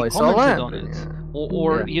 and oh, he I saw a commented lamp. on it. Yeah,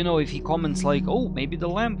 Or yeah, you know, if he comments like, "Oh, maybe the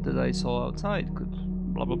lamp that I saw outside could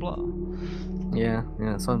blah blah blah." yeah,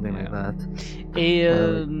 yeah, something like Yeah. that.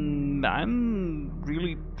 Like, I'm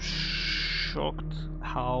really shocked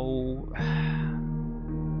how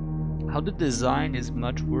the design is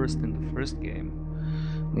much worse than the first game.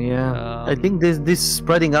 yeah, I Um, think this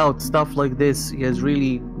spreading out stuff like this he has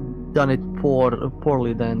really done it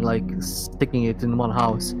poorly than like sticking it in one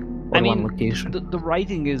house I or one mean, location. the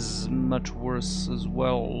writing is much worse as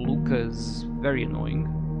well. Luca is very annoying.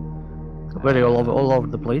 Very all over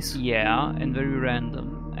the place. Yeah, and very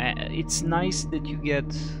random. It's nice that you get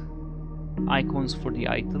icons for the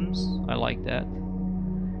items. I like that.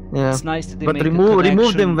 Yeah, It's nice that they but make a remove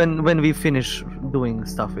them connection. when we finish doing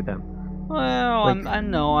stuff with them. Well, Like, I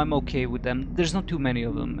know I'm okay with them. There's not too many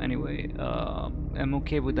of them anyway. I'm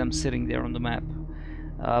okay with them sitting there on the map.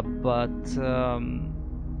 But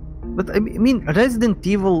but I mean, Resident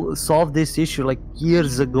Evil solved this issue like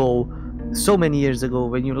years ago, so many years ago.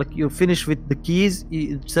 When you finish with the keys,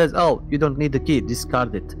 it says, "Oh, you don't need the key,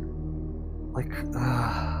 discard it." Like,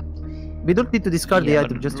 we don't need to discard yeah, the but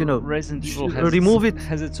item. Just Resident Evil remove it.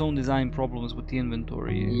 has its own design problems with the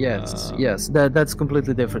inventory. Yes, yes, that's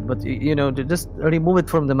completely different. But just remove it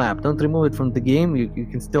from the map. Don't remove it from the game. You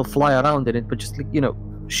can still fly around in it, but just like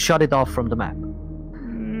shut it off from the map.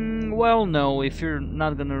 Well, no, if you're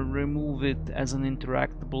not gonna remove it as an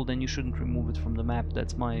interactable, then you shouldn't remove it from the map.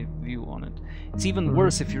 That's my view on it. It's even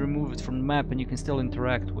worse if you remove it from the map and you can still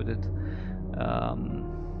interact with it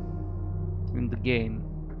in the game.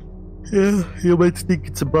 Yeah, you might think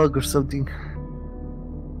it's a bug or something.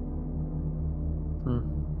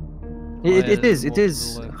 It is. It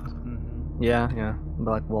is. Yeah, yeah.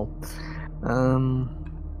 Black wall.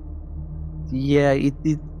 Yeah.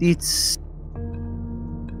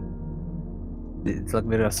 It's like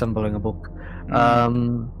we're assembling a book.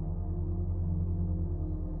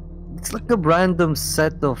 It's like a random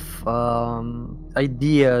set of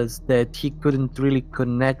ideas that he couldn't really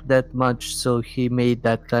connect that much, so he made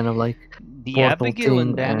that kind of like the portal Abigail thing.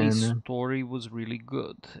 and Danny And story was really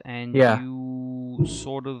good, and yeah, you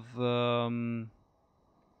sort of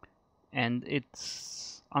and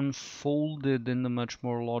it's unfolded in a much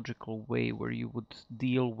more logical way where you would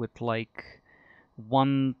deal with like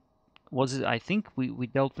one was it I think we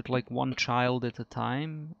dealt with like one child at a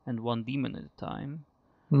time and one demon at a time.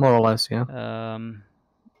 more or less, yeah.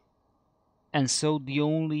 And so the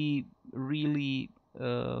only really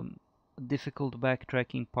difficult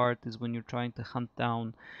backtracking part is when you're trying to hunt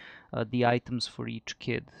down the items for each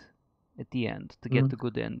kid at the end to get the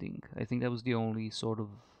good ending. I think that was the only sort of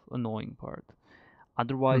annoying part.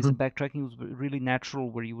 Otherwise, the backtracking was really natural,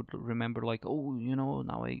 where you would remember like, oh,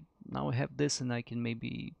 now I have this, and I can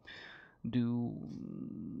maybe do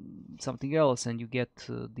something else, and you get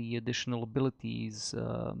the additional abilities.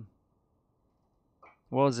 I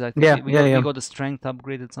think Yeah, we got a strength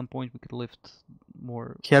upgrade at some point. We could lift more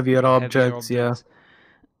heavier heavier objects, yeah.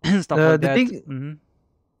 stuff like The that. thing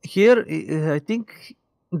here, I think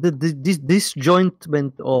this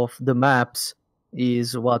disjointment of the maps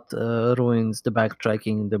is what ruins the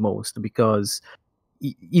backtracking the most, because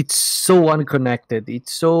it's so unconnected.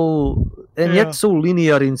 It's so and yet so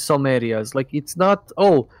linear in some areas. Like it's not.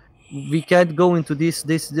 Oh, we can't go into this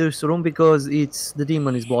room because it's the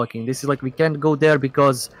demon is blocking. This is like we can't go there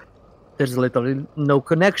because there's literally no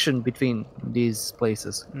connection between these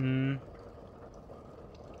places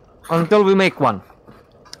until we make one,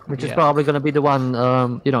 which is probably going to be the one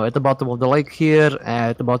at the bottom of the lake here,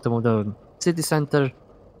 at the bottom of the city center,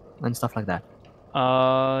 and stuff like that.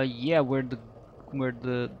 Yeah, where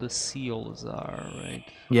the seals are, right?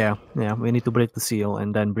 Yeah, we need to break the seal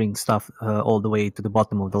and then bring stuff all the way to the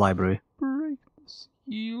bottom of the library. Break the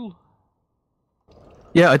seal.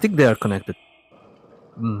 Yeah, I think they are connected.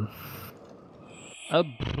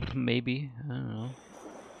 Maybe. I don't know.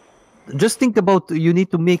 Just think about, you need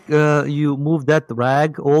to make you move that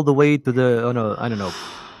rag all the way to the, oh no, I don't know,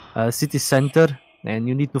 city center, and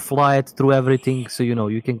you need to fly it through everything, so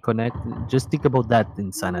you can connect. Just think about that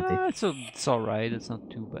insanity. It's alright. It's not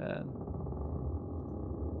too bad.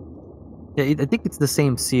 Yeah, I think it's the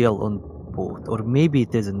same seal on both, or maybe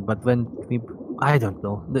it isn't. But I don't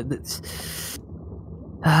know.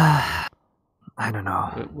 I don't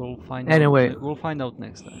know. We'll find out. Anyway, We'll find out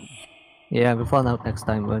next time. yeah, we'll find out next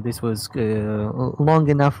time. This was long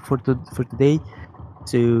enough for today.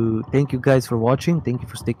 So thank you guys for watching. Thank you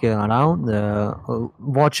for sticking around.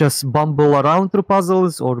 Watch us bumble around through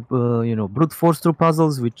puzzles, or brute force through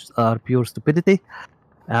puzzles, which are pure stupidity.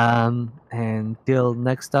 And till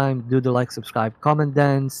next time, do the like, subscribe, comment,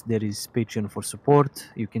 dance. There is Patreon for support.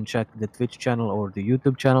 You can check the Twitch channel or the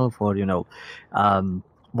YouTube channel for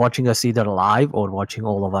watching us either live or watching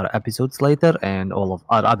all of our episodes later and all of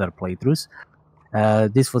our other playthroughs.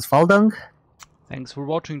 This was Faldang. Thanks for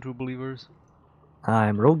watching, true believers.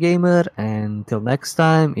 I'm Rogue Gamer, and till next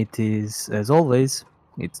time, it is, as always,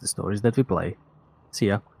 it's the stories that we play. See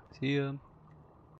ya. See ya.